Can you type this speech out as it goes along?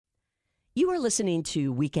You are listening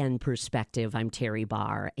to Weekend Perspective. I'm Terry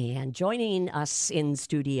Barr, and joining us in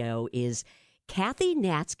studio is Paul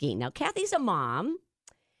Natzke. Now, Kathy's a mom,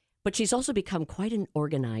 but she's also become quite an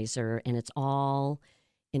organizer, and it's all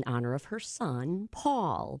in honor of her son,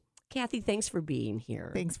 Paul. Kathy, thanks for being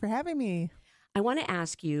here. Thanks for having me. I want to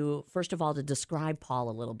ask you, first of all, to describe Paul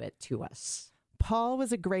a little bit to us. Paul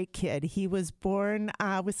was a great kid. He was born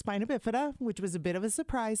with spina bifida, which was a bit of a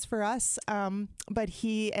surprise for us. But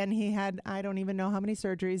he had, I don't even know how many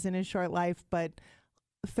surgeries in his short life, but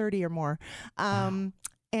 30 or more. Wow.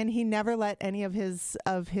 And he never let any of his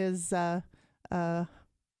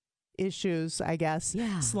issues, I guess,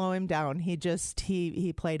 slow him down.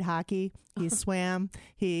 He played hockey, he swam,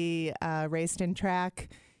 he raced in track.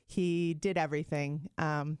 He did everything,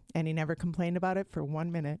 and he never complained about it for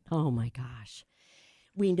 1 minute. Oh, my gosh.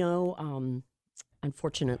 We know,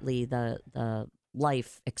 unfortunately, the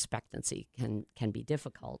life expectancy can be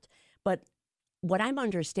difficult. But what I'm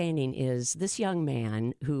understanding is this young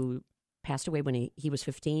man who passed away when he was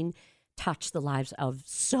 15 touched the lives of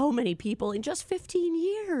so many people in just 15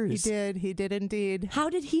 years. He did indeed. How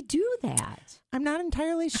did he do that? I'm not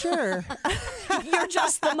entirely sure. You're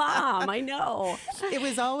just the mom, I know.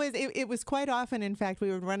 It was quite often, in fact,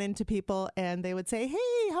 we would run into people and they would say,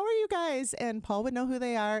 "Hey, how are you guys?" And Paul would know who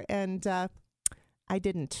they are, and I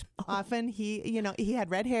didn't. Often he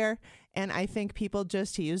had red hair, and I think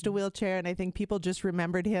he used a wheelchair, and I think people just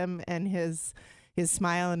remembered him and his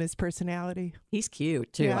smile and his personality. He's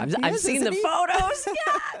cute, too. Yeah, I've seen the photos.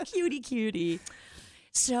 Yeah, cutie.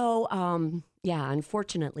 So,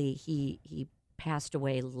 unfortunately, he passed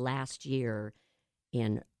away last year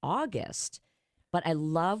in August. But I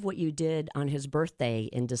love what you did on his birthday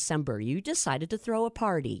in December. You decided to throw a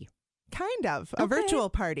party. Kind of. A virtual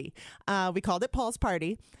party. We called it Paul's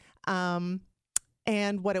Party. And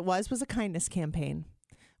what it was a kindness campaign.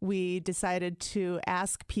 We decided to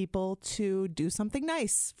ask people to do something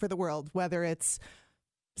nice for the world, whether it's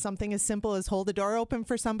something as simple as hold the door open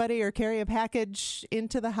for somebody or carry a package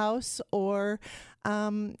into the house or,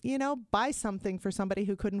 buy something for somebody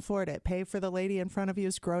who couldn't afford it, pay for the lady in front of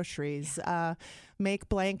you's groceries, make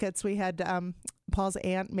blankets. We had Paul's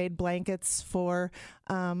aunt made blankets for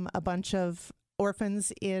a bunch of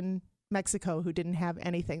orphans in Mexico who didn't have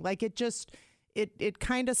anything. Like it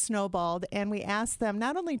kind of snowballed, and we asked them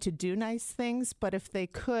not only to do nice things, but if they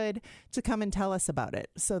could, to come and tell us about it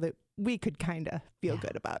so that we could kind of feel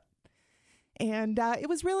good about it. And it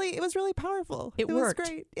was really powerful. It worked. Was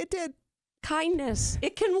great. It did. Kindness.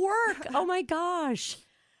 It can work. Oh, my gosh.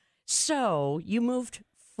 So you moved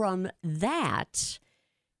from that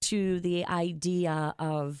to the idea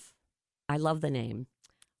of, I love the name,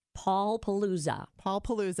 Paulpalooza.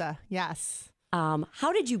 Paulpalooza, yes.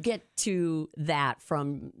 How did you get to that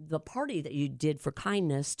from the party that you did for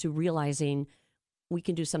kindness to realizing we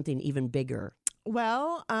can do something even bigger?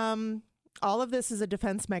 Well, all of this is a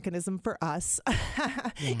defense mechanism for us.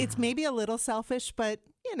 It's maybe a little selfish, but,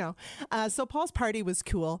 so Paul's party was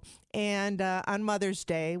cool. And on Mother's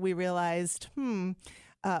Day, we realized,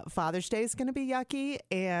 Father's Day is going to be yucky,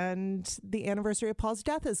 and the anniversary of Paul's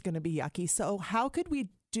death is going to be yucky. So how could we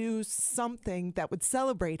do something that would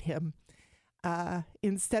celebrate him?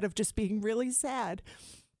 Instead of just being really sad.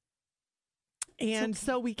 And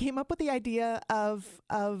so we came up with the idea of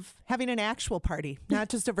having an actual party, not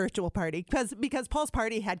just a virtual party, because Paul's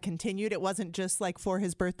party had continued. It wasn't just like for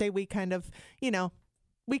his birthday. We kind of,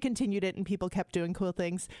 we continued it and people kept doing cool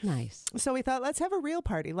things. Nice. So we thought, let's have a real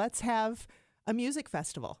party. Let's have a music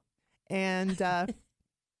festival. And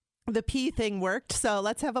the P thing worked. So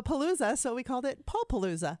let's have a palooza. So we called it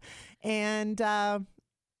Paulpalooza. And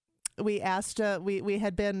we asked. We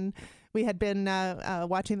had been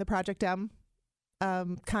watching the Project M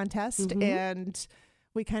contest, and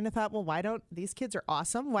we kind of thought, well, why don't these kids are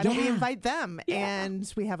awesome? Why don't we invite them? Yeah.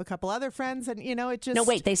 And we have a couple other friends, and it just. No,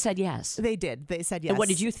 wait. They said yes. They did. They said yes. And what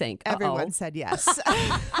did you think? Everyone said yes.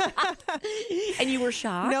 And you were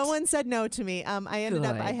shocked? No one said no to me. I ended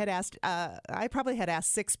up. I probably had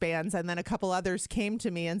asked 6 bands, and then a couple others came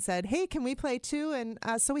to me and said, "Hey, can we play too?" And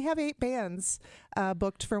so we have 8 bands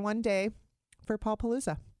booked for one day for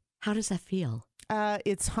Paulpalooza. How does that feel?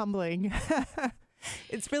 It's humbling.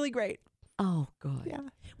 It's really great. Oh, good. Yeah.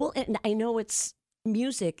 Well, and I know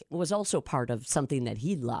music was also part of something that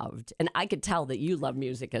he loved. And I could tell that you love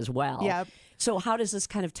music as well. Yeah. So how does this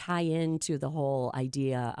kind of tie into the whole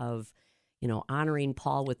idea of, honoring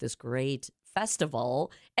Paul with this great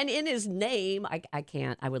festival? And in his name,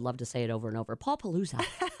 I would love to say it over and over, Paulpalooza.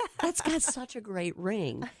 That's got such a great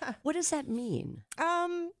ring. What does that mean?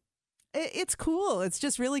 It's cool. It's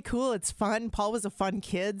just really cool. It's fun. Paul was a fun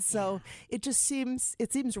kid, so it seems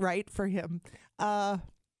right for him.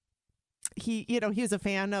 He was a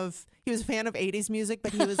fan of 80s music,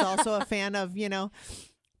 but he was also a fan of,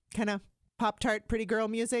 kind of Pop-Tart pretty girl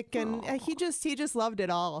music, and he just loved it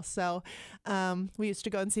all. So we used to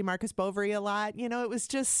go and see Marcus Bovary a lot. It was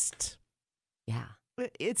just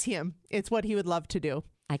it's him. It's what he would love to do.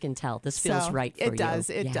 I can tell. This feels right for you. It does.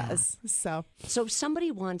 It does. So if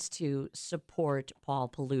somebody wants to support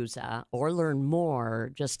Paulpalooza or learn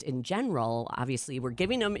more just in general, obviously we're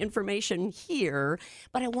giving them information here,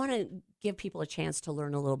 but I want to give people a chance to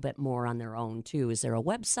learn a little bit more on their own too. Is there a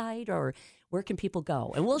website, or where can people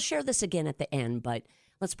go? And we'll share this again at the end, but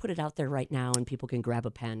let's put it out there right now and people can grab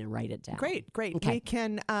a pen and write it down. Great. Okay. We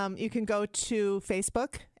can, you can go to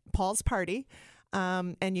Facebook, Paul's Party.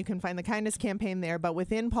 And you can find the kindness campaign there, but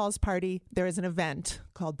within Paul's Party, there is an event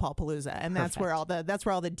called Paulpalooza, and that's where all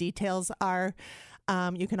the details are.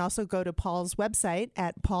 You can also go to Paul's website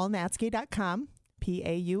at paulnatzke.com,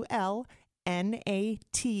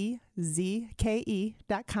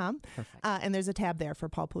 PaulNatzke.com. And there's a tab there for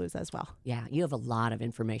Paulpalooza as well. Yeah, you have a lot of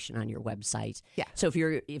information on your website. Yeah. So if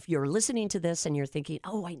you're listening to this and you're thinking,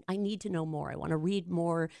 oh, I need to know more, I want to read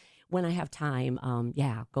more when I have time,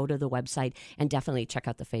 go to the website and definitely check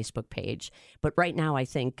out the Facebook page. But right now, I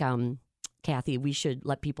think, Kathy, we should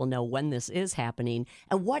let people know when this is happening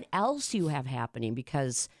and what else you have happening,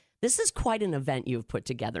 because this is quite an event you've put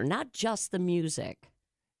together, not just the music.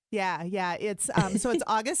 Yeah. It's so it's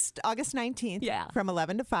August 19th from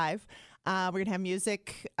 11 to 5. We're going to have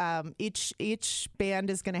music. Each band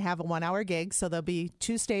is going to have a 1-hour gig, so there'll be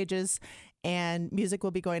 2 stages. And music will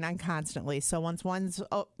be going on constantly. So once one's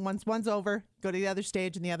over, go to the other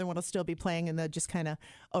stage, and the other one will still be playing, and they'll just kind of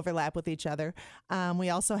overlap with each other. We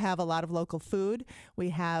also have a lot of local food. We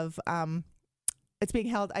have it's being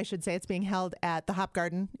held at the Hop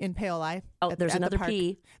Garden in Paoli. Oh, there's another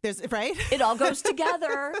P. There's right. It all goes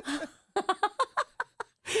together.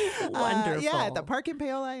 Wonderful. At the park in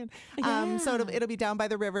Paoli. So it'll be down by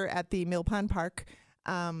the river at the Mill Pond Park.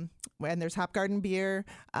 And there's Hop Garden beer.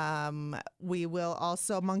 We will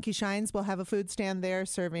also, Monkey Shines will have a food stand there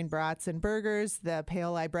serving brats and burgers. The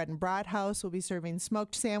Paoli Bread and Brat House will be serving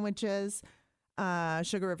smoked sandwiches.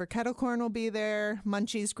 Sugar River Kettle Corn will be there.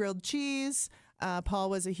 Munchie's Grilled Cheese. Paul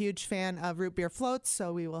was a huge fan of root beer floats,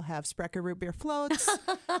 so we will have Sprecher root beer floats.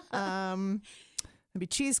 There'll be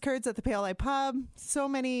cheese curds at the Paoli Pub. So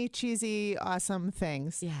many cheesy, awesome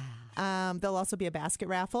things. Yeah. There'll also be a basket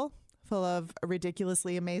raffle full of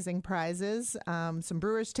ridiculously amazing prizes, some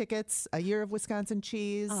Brewers tickets, a year of Wisconsin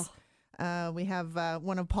cheese. We have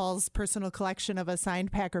one of Paul's personal collection of a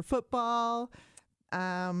signed Packer football,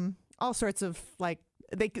 all sorts of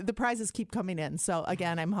the prizes keep coming in. So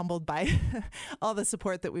again, I'm humbled by all the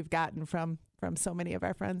support that we've gotten from so many of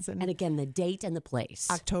our friends. And again, the date and the place.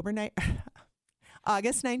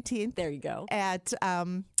 August 19th. There you go. At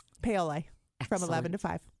Paoli from 11 to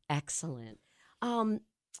 5. Excellent.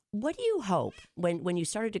 What do you hope when you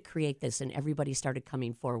started to create this and everybody started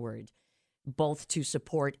coming forward, both to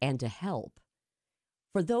support and to help,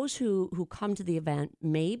 for those who come to the event,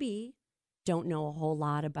 maybe don't know a whole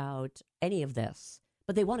lot about any of this,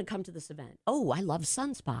 but they want to come to this event. Oh, I love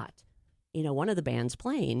Sunspot. One of the bands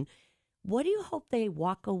playing. What do you hope they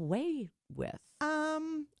walk away with?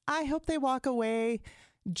 I hope they walk away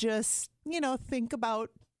just, think about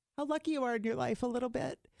how lucky you are in your life a little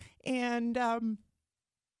bit. And,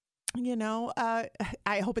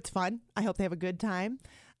 I hope it's fun. I hope they have a good time.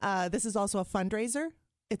 This is also a fundraiser.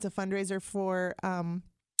 It's a fundraiser for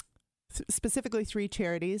specifically 3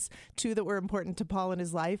 charities, 2 that were important to Paul in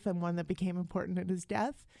his life and 1 that became important in his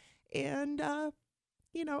death. And, I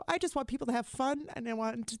just want people to have fun, and I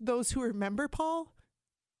want those who remember Paul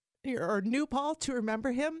or knew Paul to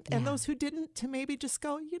remember him, and those who didn't to maybe just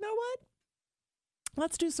go, you know what?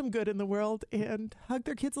 Let's do some good in the world and hug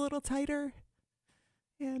their kids a little tighter.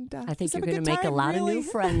 And I think you're going to make a lot of new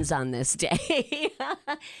friends on this day.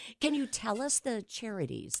 Can you tell us the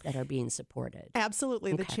charities that are being supported?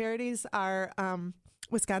 Absolutely. Okay. The charities are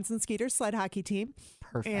Wisconsin Skeeters Sled Hockey Team.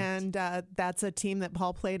 Perfect. And that's a team that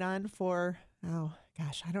Paul played on for, I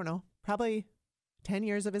don't know, probably 10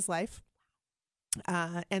 years of his life.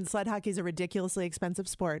 And sled hockey is a ridiculously expensive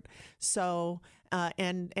sport. So,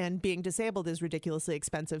 and being disabled is ridiculously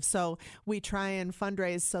expensive. So we try and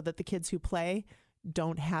fundraise so that the kids who play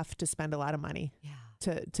don't have to spend a lot of money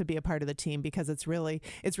to be a part of the team, because it's really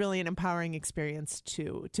an empowering experience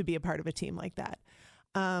to be a part of a team like that.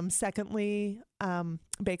 Secondly,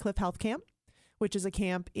 Bay Cliff Health Camp, which is a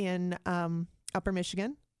camp in Upper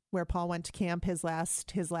Michigan where Paul went to camp his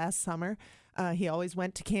last summer. He always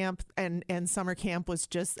went to camp, and summer camp was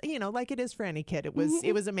just, like it is for any kid. It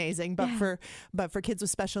was amazing, but for kids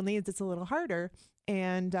with special needs, it's a little harder.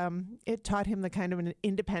 And it taught him the kind of an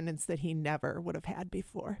independence that he never would have had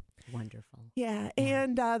before. Wonderful. Yeah.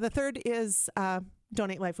 And the third is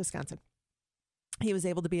Donate Life Wisconsin. He was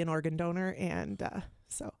able to be an organ donor, and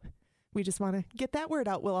so we just want to get that word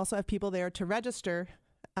out. We'll also have people there to register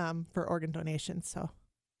for organ donation. So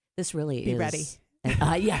this really be ready.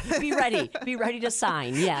 Be ready. Be ready to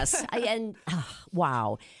sign. Yes.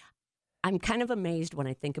 Wow. I'm kind of amazed when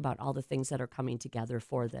I think about all the things that are coming together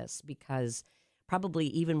for this, because probably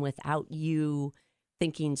even without you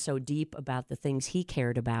thinking so deep about the things he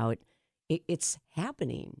cared about, it's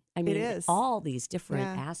happening. I mean, it is. All these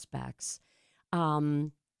different aspects.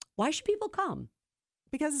 Why should people come?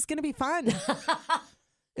 Because it's going to be fun.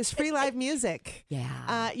 It's free live music.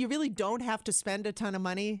 Yeah. You really don't have to spend a ton of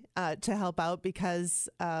money to help out, because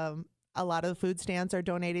a lot of the food stands are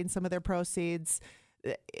donating some of their proceeds.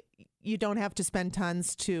 You don't have to spend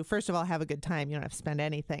tons to, first of all, have a good time. You don't have to spend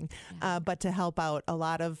anything, but to help out. A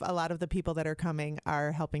lot of the people that are coming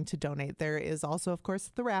are helping to donate. There is also, of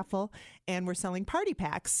course, the raffle, and we're selling party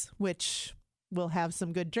packs, which will have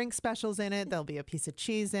some good drink specials in it. There'll be a piece of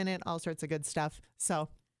cheese in it, all sorts of good stuff. So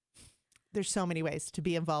there's so many ways to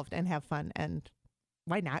be involved and have fun, and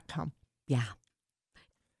why not come? Yeah.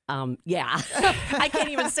 I can't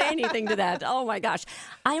even say anything to that. Oh my gosh.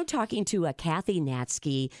 I am talking to Kathy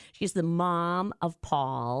Natzke. She's the mom of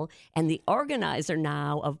Paul and the organizer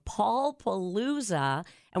now of Paulpalooza.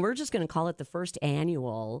 And we're just going to call it the first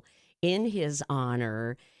annual in his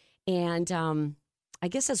honor. And I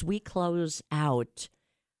guess as we close out,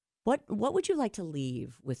 what would you like to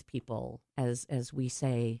leave with people as we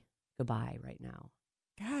say goodbye right now?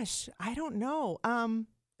 Gosh, I don't know.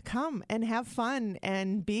 Come and have fun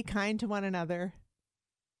and be kind to one another.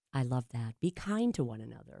 I love that. Be kind to one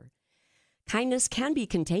another. Kindness can be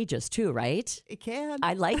contagious too, right? It can.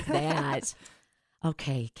 I like that.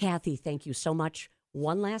 Okay, Kathy, thank you so much.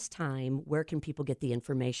 One last time, where can people get the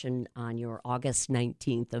information on your August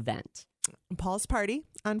 19th event? Paul's Party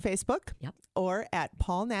on Facebook. Yep. Or at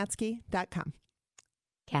paulnatzke.com.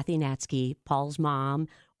 Kathy Natzke, Paul's mom,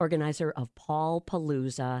 organizer of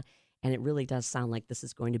Paulpalooza. And it really does sound like this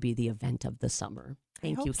is going to be the event of the summer.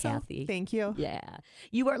 Thank you, Kathy. Thank you. Yeah.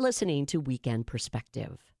 You are listening to Weekend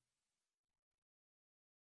Perspective.